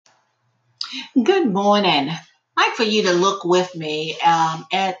Good morning. I'd like for you to look with me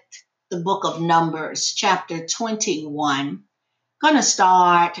at the book of Numbers, chapter 21. Going to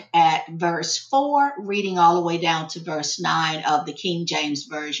start at verse 4, reading all the way down to verse 9 of the King James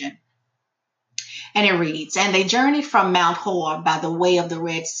Version. And it reads, And they journeyed from Mount Hor by the way of the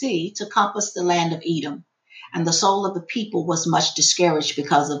Red Sea to compass the land of Edom. And the soul of the people was much discouraged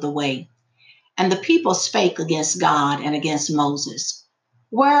because of the way. And the people spake against God and against Moses.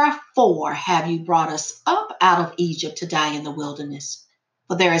 Wherefore have you brought us up out of Egypt to die in the wilderness?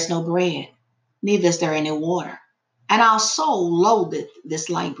 For there is no bread, neither is there any water. And our soul loatheth this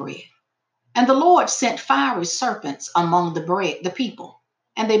light bread. And the Lord sent fiery serpents among the people,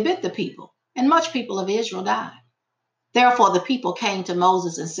 and they bit the people, and much people of Israel died. Therefore the people came to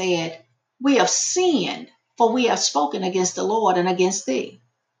Moses and said, We have sinned, for we have spoken against the Lord and against thee.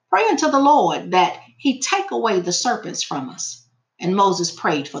 Pray unto the Lord that he take away the serpents from us. And Moses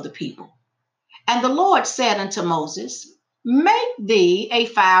prayed for the people. And the Lord said unto Moses, Make thee a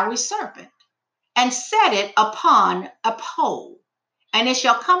fiery serpent, and set it upon a pole. And it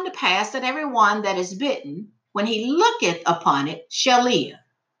shall come to pass that every one that is bitten, when he looketh upon it, shall live.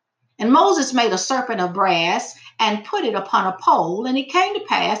 And Moses made a serpent of brass and put it upon a pole. And it came to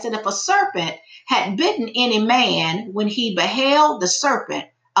pass that if a serpent had bitten any man, when he beheld the serpent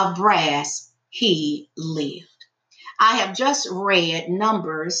of brass, he lived. I have just read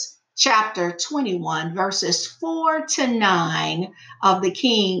Numbers chapter 21, verses 4 to 9 of the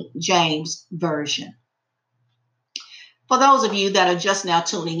King James Version. For those of you that are just now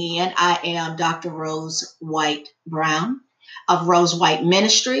tuning in, I am Dr. Rose White Brown of Rose White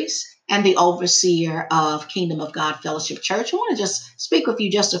Ministries and the overseer of Kingdom of God Fellowship Church. I want to just speak with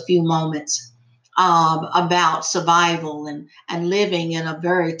you just a few moments about survival and living in a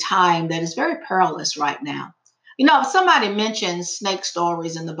very time that is very perilous right now. You know, if somebody mentions snake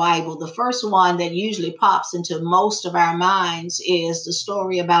stories in the Bible, the first one that usually pops into most of our minds is the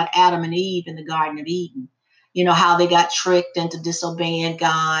story about Adam and Eve in the Garden of Eden. You know, how they got tricked into disobeying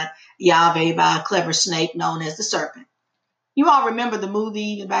God, Yahweh, by a clever snake known as the serpent. You all remember the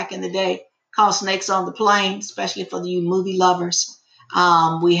movie back in the day called Snakes on the Plane, especially for you movie lovers.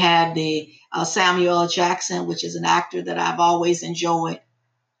 We had the Samuel L. Jackson, which is an actor that I've always enjoyed.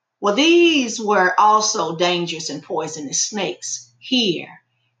 Well, these were also dangerous and poisonous snakes here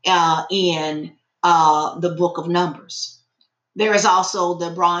in the book of Numbers. There is also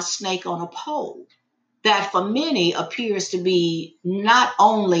the bronze snake on a pole that for many appears to be not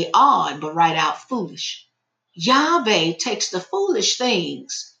only odd, but right out foolish. Yahweh takes the foolish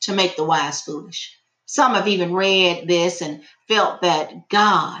things to make the wise foolish. Some have even read this and felt that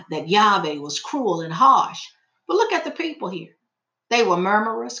Yahweh was cruel and harsh. But look at the people here. They were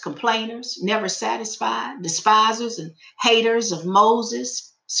murmurers, complainers, never satisfied, despisers and haters of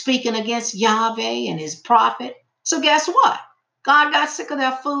Moses, speaking against Yahweh and his prophet. So guess what? God got sick of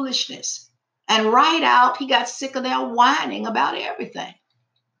their foolishness. And right out, he got sick of their whining about everything.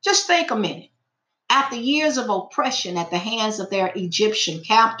 Just think a minute. After years of oppression at the hands of their Egyptian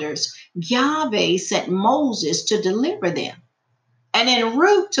captors, Yahweh sent Moses to deliver them. And en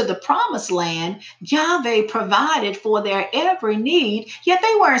route to the promised land, Yahweh provided for their every need, yet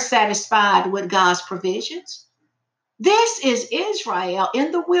they weren't satisfied with God's provisions. This is Israel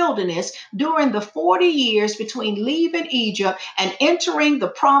in the wilderness during the 40 years between leaving Egypt and entering the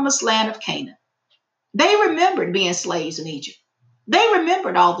promised land of Canaan. They remembered being slaves in Egypt. They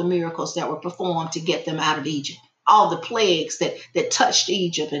remembered all the miracles that were performed to get them out of Egypt, all the plagues that touched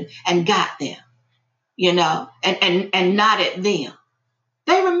Egypt and got them, and not at them.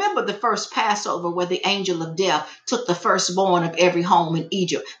 They remembered the first Passover where the angel of death took the firstborn of every home in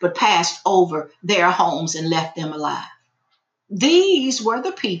Egypt, but passed over their homes and left them alive. These were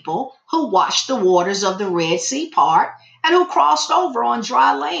the people who watched the waters of the Red Sea part and who crossed over on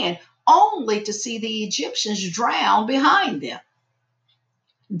dry land only to see the Egyptians drown behind them.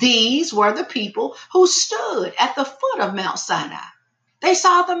 These were the people who stood at the foot of Mount Sinai. They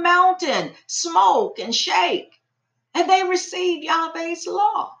saw the mountain smoke and shake, and they received Yahweh's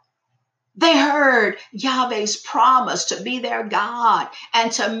law. They heard Yahweh's promise to be their God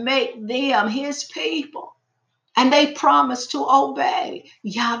and to make them his people. And they promised to obey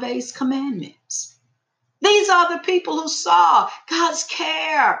Yahweh's commandments. These are the people who saw God's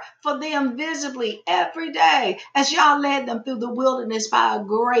care for them visibly every day as Yah led them through the wilderness by a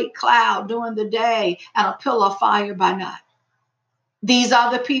great cloud during the day and a pillar of fire by night. These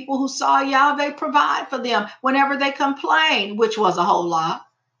are the people who saw Yahweh provide for them whenever they complained, which was a whole lot.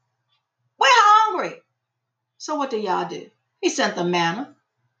 We're hungry. So what did Yah do? He sent them manna.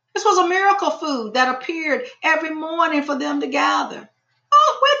 This was a miracle food that appeared every morning for them to gather.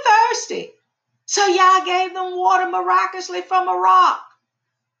 Oh, we're thirsty. So Yah gave them water miraculously from a rock.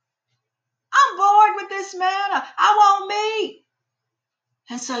 I'm bored with this manna. I want meat.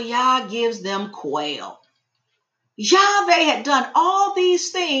 And so Yah gives them quail. Yahweh had done all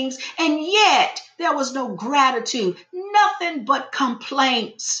these things, and yet there was no gratitude, nothing but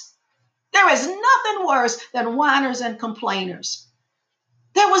complaints. There is nothing worse than whiners and complainers.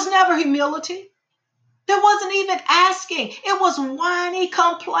 There was never humility. There wasn't even asking. It was whiny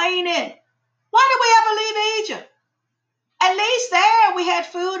complaining. Why did we ever leave Egypt? At least there we had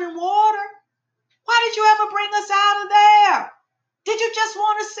food and water. Why did you ever bring us out of there? Did you just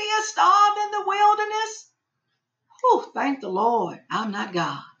want to see us starve in the wilderness? Oh, thank the Lord, I'm not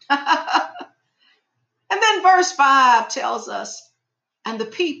God. And then verse 5 tells us, and the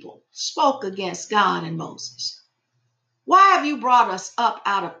people spoke against God and Moses. Why have you brought us up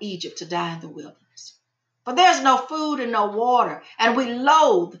out of Egypt to die in the wilderness? For there's no food and no water, and we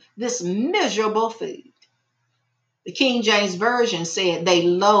loathe this miserable food. The King James Version said they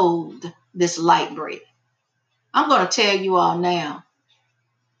loathed this light bread. I'm going to tell you all now,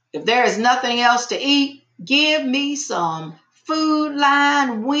 if there is nothing else to eat, give me some Food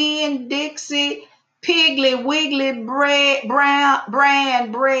Line, Winn-Dixie, Piggly Wiggly bread,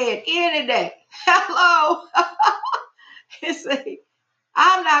 brand bread any day. Hello. You see,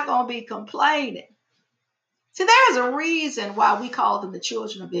 I'm not going to be complaining. See, there's a reason why we call them the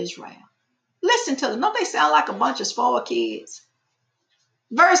children of Israel. Listen to them. Don't they sound like a bunch of spoiled kids?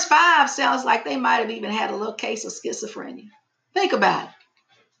 Verse 5 sounds like they might have even had a little case of schizophrenia. Think about it.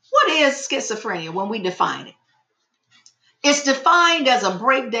 What is schizophrenia when we define it? It's defined as a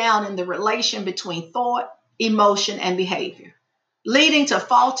breakdown in the relation between thought, emotion, and behavior, leading to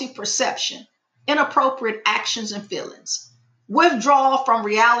faulty perception, inappropriate actions and feelings, withdrawal from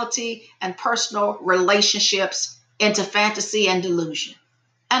reality and personal relationships into fantasy and delusion,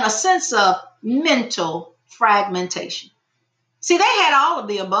 and a sense of mental fragmentation. See, they had all of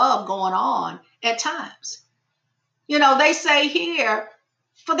the above going on at times. You know, they say here,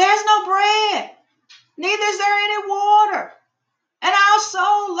 for there's no bread, neither is there any water, and our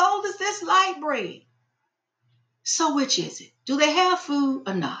soul loatheth this light bread. So which is it? Do they have food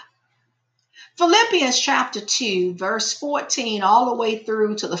or not? Philippians chapter 2, verse 14, all the way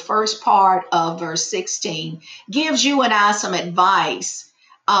through to the first part of verse 16, gives you and I some advice,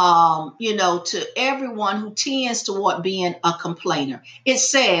 to everyone who tends toward being a complainer. It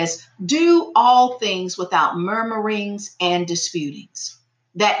says, do all things without murmurings and disputings,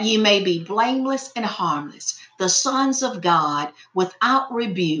 that ye may be blameless and harmless, the sons of God, without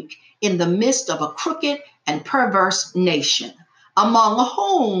rebuke, in the midst of a crooked and perverse nation, among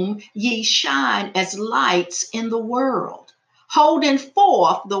whom ye shine as lights in the world, holding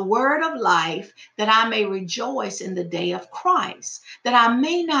forth the word of life, that I may rejoice in the day of Christ, that I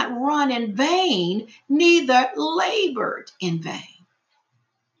may not run in vain, neither labored in vain.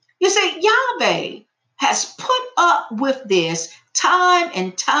 You see, Yahweh has put up with this time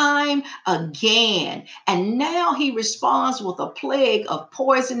and time again, and now he responds with a plague of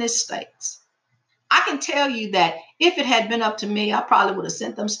poisonous snakes. I can tell you that if it had been up to me, I probably would have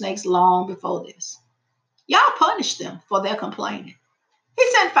sent them snakes long before this. Y'all punished them for their complaining.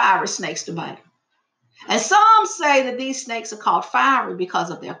 He sent fiery snakes to bite them. And some say that these snakes are called fiery because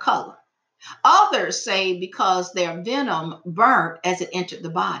of their color. Others say because their venom burnt as it entered the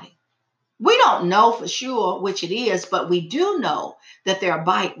body. We don't know for sure which it is, but we do know that their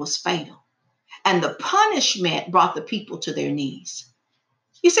bite was fatal. And the punishment brought the people to their knees.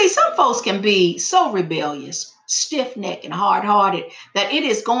 You see, some folks can be so rebellious, stiff-necked, and hard-hearted that it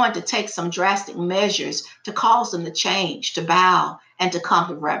is going to take some drastic measures to cause them to change, to bow, and to come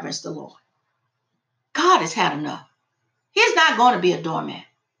to reverence the Lord. God has had enough. He's not going to be a doormat.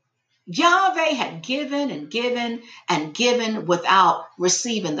 Yahweh had given and given and given without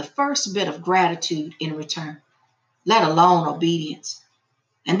receiving the first bit of gratitude in return, let alone obedience.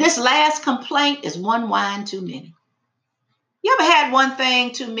 And this last complaint is one wine too many. You ever had one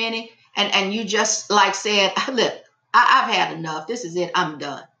thing too many and you just like said, look, I've had enough. This is it. I'm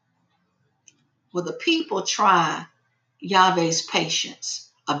done. Well, the people try Yahweh's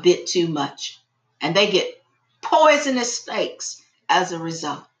patience a bit too much, and they get poisonous snakes as a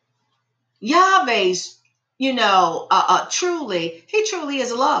result. Yahweh's, he truly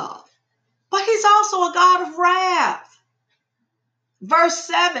is love, but he's also a God of wrath. Verse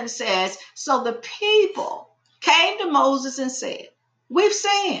 7 says, so the people came to Moses and said, we've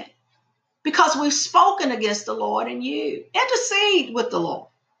sinned because we've spoken against the Lord and you. Intercede with the Lord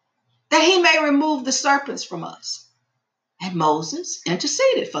that he may remove the serpents from us. And Moses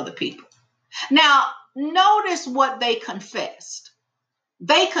interceded for the people. Now, notice what they confessed.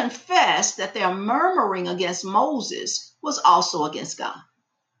 They confessed that their murmuring against Moses was also against God.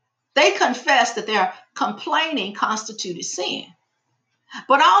 They confessed that their complaining constituted sin.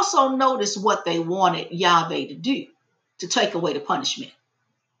 But also notice what they wanted Yahweh to do to take away the punishment.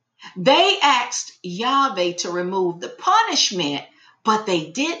 They asked Yahweh to remove the punishment, but they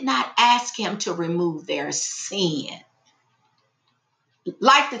did not ask him to remove their sin.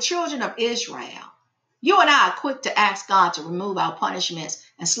 Like the children of Israel, you and I are quick to ask God to remove our punishments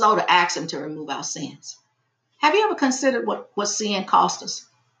and slow to ask him to remove our sins. Have you ever considered what sin cost us?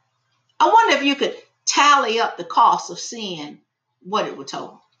 I wonder if you could tally up the cost of sin, what it would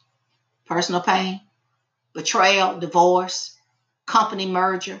total. Personal pain, betrayal, divorce, company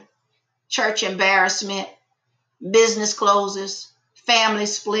merger, church embarrassment, business closes, family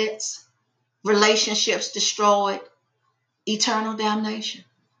splits, relationships destroyed, eternal damnation.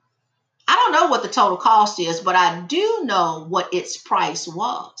 I don't know what the total cost is, but I do know what its price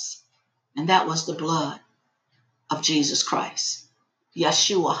was. And that was the blood of Jesus Christ,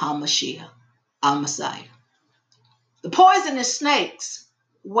 Yeshua HaMashiach, our Messiah. The poisonous snakes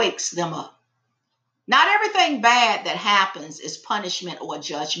wakes them up. Not everything bad that happens is punishment or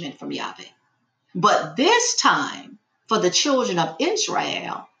judgment from Yahweh. But this time, for the children of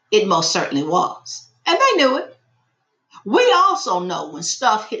Israel, it most certainly was. And they knew it. We also know when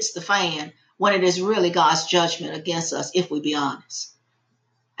stuff hits the fan, when it is really God's judgment against us, if we be honest.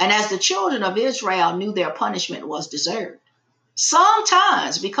 And as the children of Israel knew their punishment was deserved,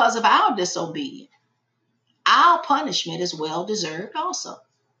 sometimes because of our disobedience, our punishment is well deserved also.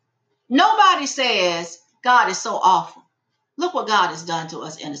 Nobody says God is so awful. Look what God has done to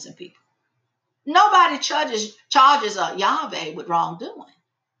us innocent people. Nobody charges Yahweh with wrongdoing.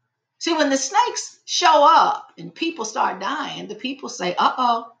 See, when the snakes show up and people start dying, the people say,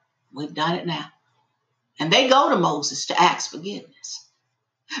 uh-oh, we've done it now. And they go to Moses to ask forgiveness.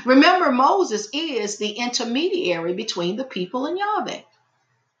 Remember, Moses is the intermediary between the people and Yahweh.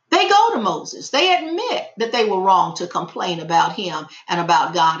 They go to Moses. They admit that they were wrong to complain about him and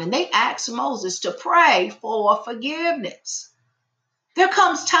about God. And they ask Moses to pray for forgiveness. There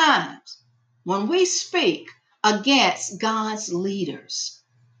comes times when we speak against God's leaders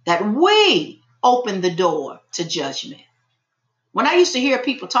that we open the door to judgment. When I used to hear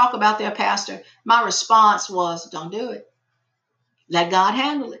people talk about their pastor, my response was, don't do it. Let God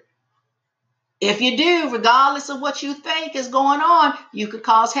handle it. If you do, regardless of what you think is going on, you could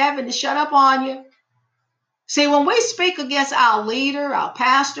cause heaven to shut up on you. See, when we speak against our leader, our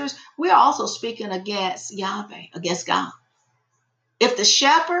pastors, we are also speaking against Yahweh, against God. If the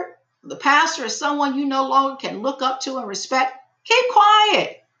shepherd, the pastor is someone you no longer can look up to and respect, keep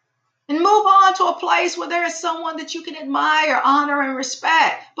quiet and move on to a place where there is someone that you can admire, honor, and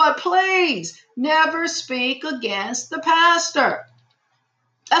respect. But please never speak against the pastor.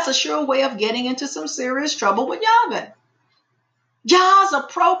 That's a sure way of getting into some serious trouble with Yahweh. Yah's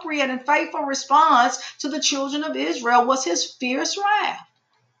appropriate and faithful response to the children of Israel was his fierce wrath.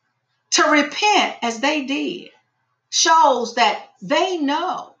 To repent as they did shows that they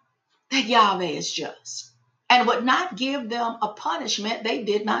know that Yahweh is just and would not give them a punishment they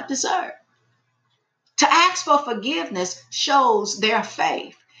did not deserve. To ask for forgiveness shows their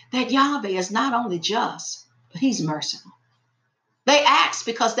faith that Yahweh is not only just, but he's merciful. They ask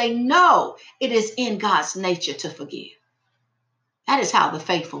because they know it is in God's nature to forgive. That is how the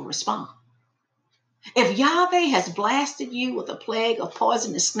faithful respond. If Yahweh has blasted you with a plague of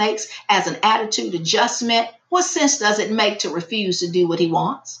poisonous snakes as an attitude adjustment, what sense does it make to refuse to do what he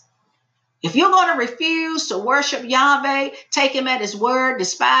wants? If you're going to refuse to worship Yahweh, take him at his word,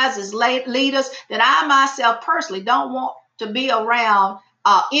 despise his leaders, then I myself personally don't want to be around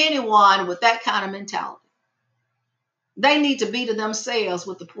anyone with that kind of mentality. They need to be to themselves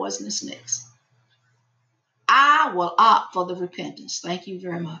with the poisonous snakes. I will opt for the repentance. Thank you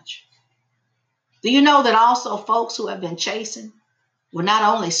very much. Do you know that also folks who have been chastened will not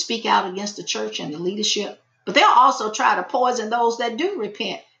only speak out against the church and the leadership, but they'll also try to poison those that do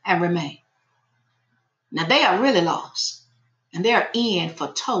repent and remain. Now they are really lost and they're in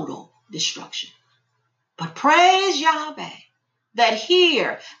for total destruction. But praise Yahweh that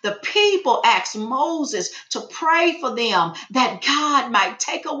here the people asked Moses to pray for them that God might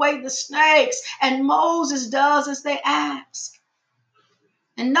take away the snakes, and Moses does as they ask.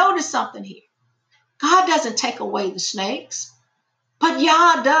 And notice something here. God doesn't take away the snakes, but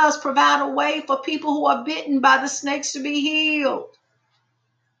Yah does provide a way for people who are bitten by the snakes to be healed.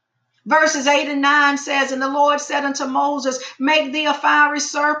 Verses 8 and 9 says, and the Lord said unto Moses, make thee a fiery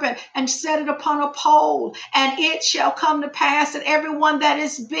serpent and set it upon a pole, and it shall come to pass that everyone that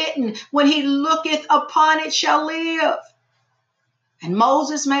is bitten, when he looketh upon it, shall live. And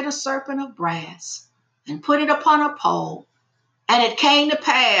Moses made a serpent of brass and put it upon a pole. And it came to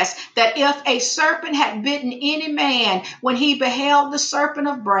pass that if a serpent had bitten any man, when he beheld the serpent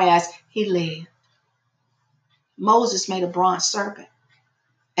of brass, he lived. Moses made a bronze serpent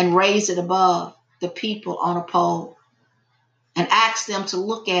and raised it above the people on a pole and asked them to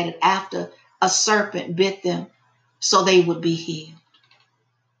look at it after a serpent bit them so they would be healed.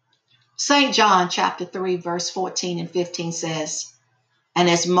 St. John chapter 3, verse 14 and 15 says, "And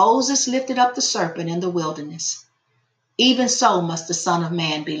as Moses lifted up the serpent in the wilderness, even so must the Son of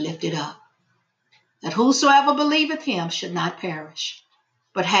Man be lifted up, that whosoever believeth him should not perish,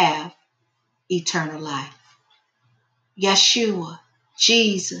 but have eternal life." Yeshua,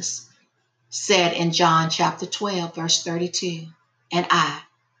 Jesus, said in John chapter 12, verse 32, "And I,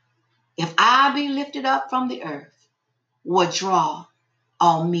 if I be lifted up from the earth, will draw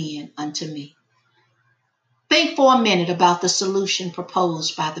all men unto me." Think for a minute about the solution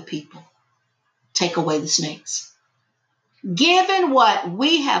proposed by the people. Take away the snakes. Given what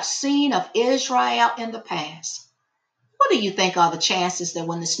we have seen of Israel in the past, what do you think are the chances that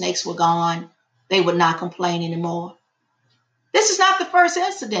when the snakes were gone, they would not complain anymore? This is not the first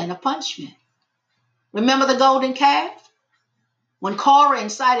incident of punishment. Remember the golden calf? When Korah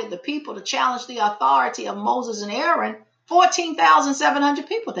incited the people to challenge the authority of Moses and Aaron, 14,700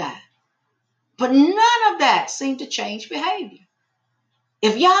 people died. But none of that seemed to change behavior.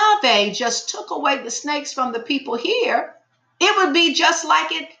 If Yahweh just took away the snakes from the people here, it would be just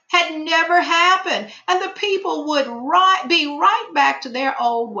like it had never happened, and the people would be right back to their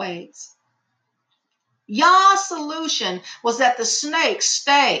old ways. Yah's solution was that the snakes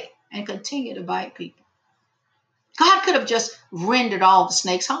stay and continue to bite people. God could have just rendered all the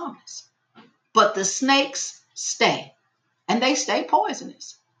snakes harmless, but the snakes stay, and they stay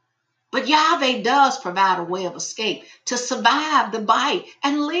poisonous. But Yahweh does provide a way of escape to survive the bite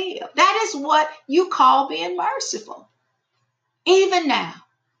and live. That is what you call being merciful. Even now,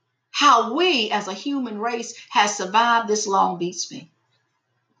 how we as a human race has survived this long beats me.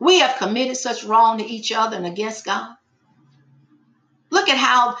 We have committed such wrong to each other and against God. Look at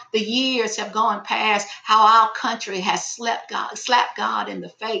how the years have gone past, how our country has slapped God in the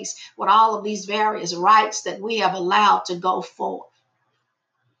face with all of these various rights that we have allowed to go forth.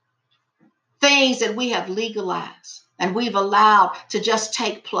 Things that we have legalized and we've allowed to just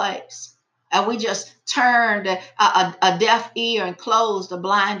take place. And we just turned a deaf ear and closed a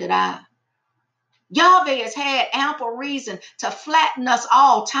blinded eye. Yahweh has had ample reason to flatten us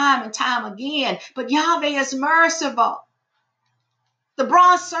all time and time again, but Yahweh is merciful. The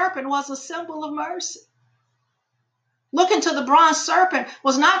bronze serpent was a symbol of mercy. Looking to the bronze serpent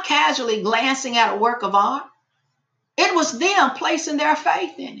was not casually glancing at a work of art. It was them placing their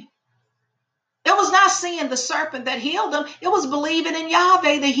faith in it. It was not seeing the serpent that healed them. It was believing in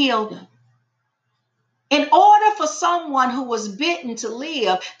Yahweh that healed them. In order for someone who was bitten to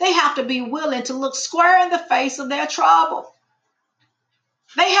live, they have to be willing to look square in the face of their trouble.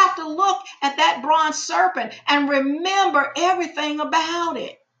 They have to look at that bronze serpent and remember everything about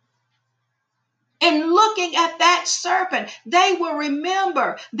it. In looking at that serpent, they will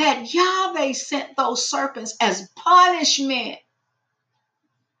remember that Yahweh sent those serpents as punishment.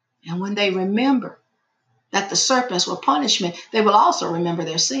 And when they remember that the serpents were punishment, they will also remember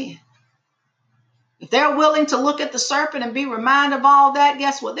their sin. If they're willing to look at the serpent and be reminded of all that,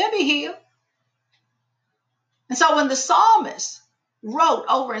 guess what? They'll be healed. And so when the psalmist wrote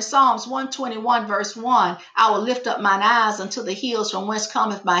over in Psalms 121, verse 1, "I will lift up mine eyes unto the hills from whence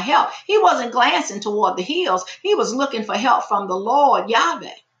cometh my help," he wasn't glancing toward the hills. He was looking for help from the Lord,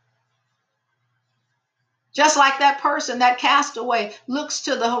 Yahweh. Just like that person, that castaway, looks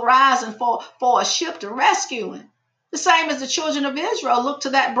to the horizon for a ship to rescue him. The same as the children of Israel looked to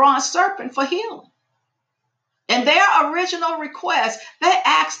that bronze serpent for healing. In their original request, they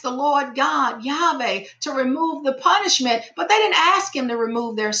asked the Lord God, Yahweh, to remove the punishment, but they didn't ask him to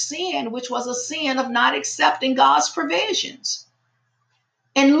remove their sin, which was a sin of not accepting God's provisions.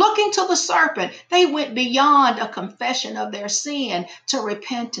 In looking to the serpent, they went beyond a confession of their sin to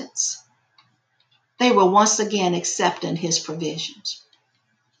repentance. They were once again accepting his provisions.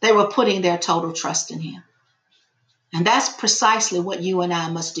 They were putting their total trust in him. And that's precisely what you and I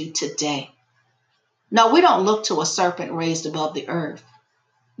must do today. No, we don't look to a serpent raised above the earth.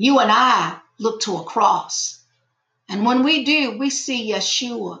 You and I look to a cross. And when we do, we see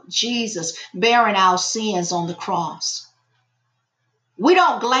Yeshua, Jesus, bearing our sins on the cross. We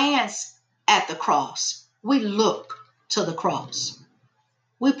don't glance at the cross. We look to the cross.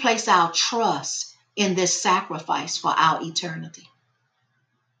 We place our trust in this sacrifice for our eternity.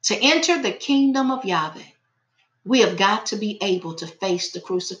 To enter the kingdom of Yahweh, We have got to be able to face the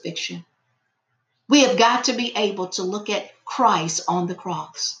crucifixion. We have got to be able to look at Christ on the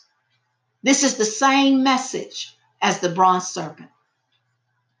cross. This is the same message as the bronze serpent.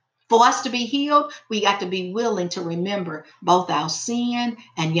 For us to be healed, we got to be willing to remember both our sin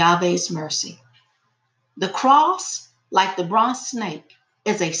and Yahweh's mercy. The cross, like the bronze snake,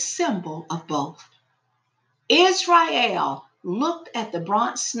 is a symbol of both. Israel looked at the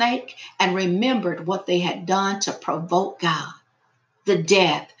bronze snake and remembered what they had done to provoke God, the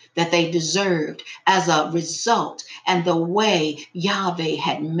death that they deserved as a result, and the way Yahweh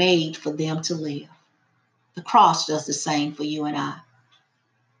had made for them to live. The cross does the same for you and I.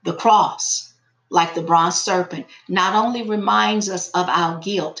 The cross, like the bronze serpent, not only reminds us of our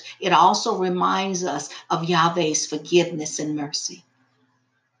guilt, it also reminds us of Yahweh's forgiveness and mercy.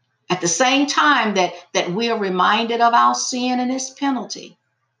 At the same time that we are reminded of our sin and its penalty,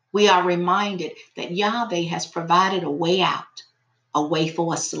 we are reminded that Yahweh has provided a way out, a way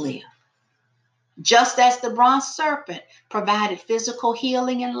for us to live. Just as the bronze serpent provided physical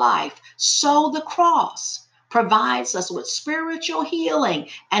healing and life, so the cross provides us with spiritual healing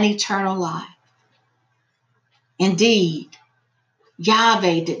and eternal life. Indeed,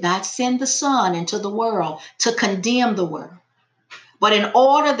 Yahweh did not send the Son into the world to condemn the world, but in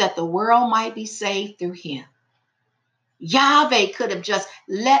order that the world might be saved through him. Yahweh could have just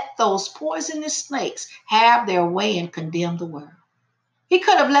let those poisonous snakes have their way and condemn the world. He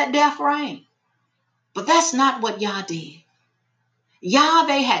could have let death reign, but that's not what Yah did.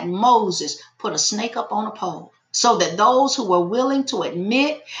 Yahweh had Moses put a snake up on a pole so that those who were willing to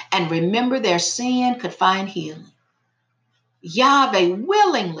admit and remember their sin could find healing. Yahweh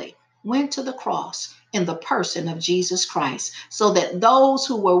willingly went to the cross in the person of Jesus Christ so that those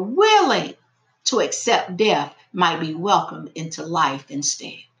who were willing to accept death might be welcomed into life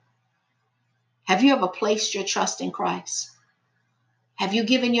instead. Have you ever placed your trust in Christ? Have you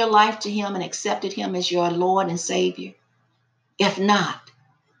given your life to him and accepted him as your Lord and Savior? If not,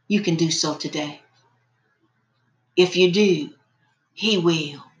 you can do so today. If you do, he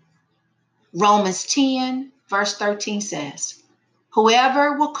will. Romans 10, verse 13 says,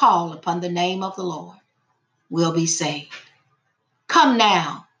 whoever will call upon the name of the Lord will be saved. Come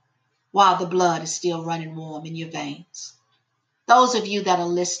now while the blood is still running warm in your veins. Those of you that are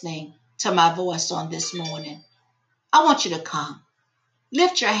listening to my voice on this morning, I want you to come.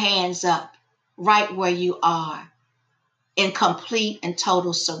 Lift your hands up right where you are in complete and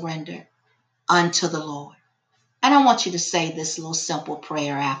total surrender unto the Lord. And I want you to say this little simple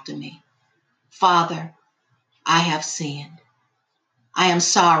prayer after me. Father, I have sinned. I am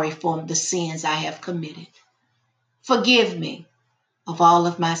sorry for the sins I have committed. Forgive me of all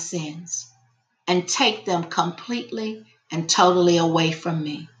of my sins and take them completely and totally away from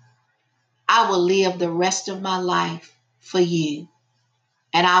me. I will live the rest of my life for you,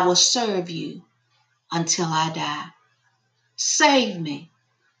 and I will serve you until I die. Save me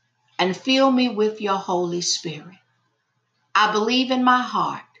and fill me with your Holy Spirit. I believe in my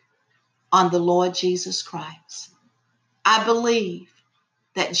heart on the Lord Jesus Christ. I believe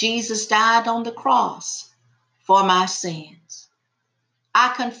that Jesus died on the cross for my sins.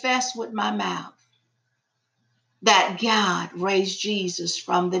 I confess with my mouth that God raised Jesus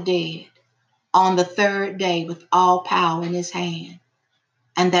from the dead on the third day with all power in his hand,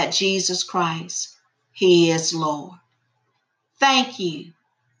 and that Jesus Christ, he is Lord. Thank you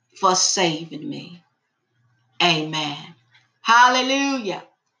for saving me. Amen. Hallelujah.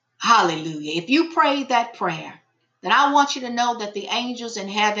 Hallelujah. If you prayed that prayer, then I want you to know that the angels in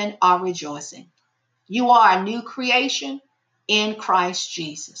heaven are rejoicing. You are a new creation in Christ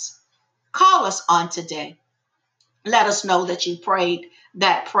Jesus. Call us on today. Let us know that you prayed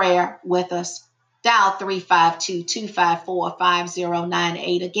that prayer with us. Dial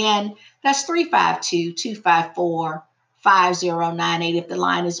 352-254-5098. Again, that's 352-254-5098. If the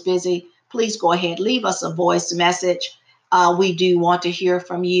line is busy, please go ahead. Leave us a voice message. We do want to hear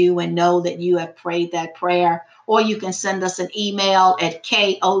from you and know that you have prayed that prayer. Or you can send us an email at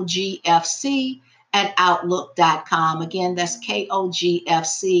kogfc@outlook.com. Again, that's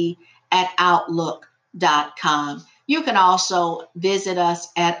kogfc@outlook.com. You can also visit us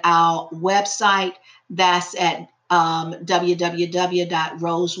at our website. That's at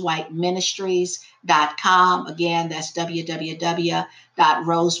www.rosewhiteministries.com. Again, that's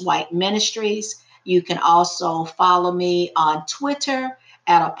www.rosewhiteministries. You can also follow me on Twitter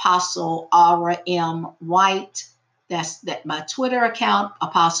at Apostle Aura M. White. That's my Twitter account,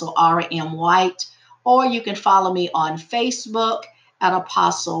 Apostle Aura M. White. Or you can follow me on Facebook at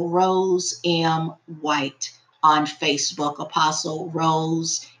Apostle Rose M. White. On Facebook, Apostle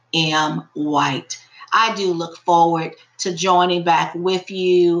Rose M. White. I do look forward to joining back with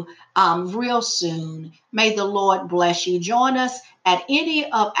you real soon. May the Lord bless you. Join us at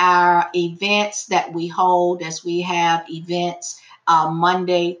any of our events that we hold, as we have events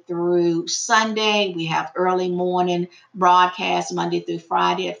Monday through Sunday. We have early morning broadcasts Monday through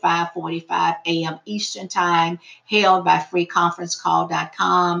Friday at 5:45 a.m. Eastern Time, held by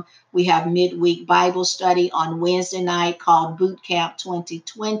freeconferencecall.com. We have midweek Bible study on Wednesday night called Boot Camp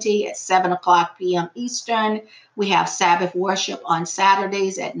 2020 at 7 o'clock p.m. Eastern. We have Sabbath worship on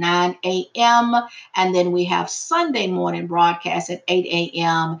Saturdays at 9 a.m. And then we have Sunday morning broadcast at 8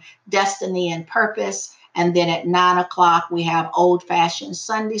 a.m., Destiny and Purpose. And then at 9 o'clock, we have old fashioned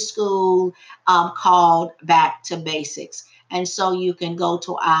Sunday school called Back to Basics. And so you can go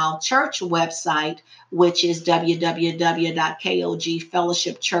to our church website, which is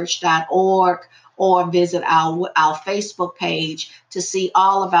www.kogfellowshipchurch.org, or visit our Facebook page to see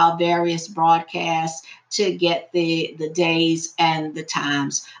all of our various broadcasts to get the days and the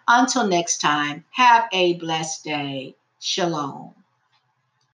times. Until next time, have a blessed day. Shalom.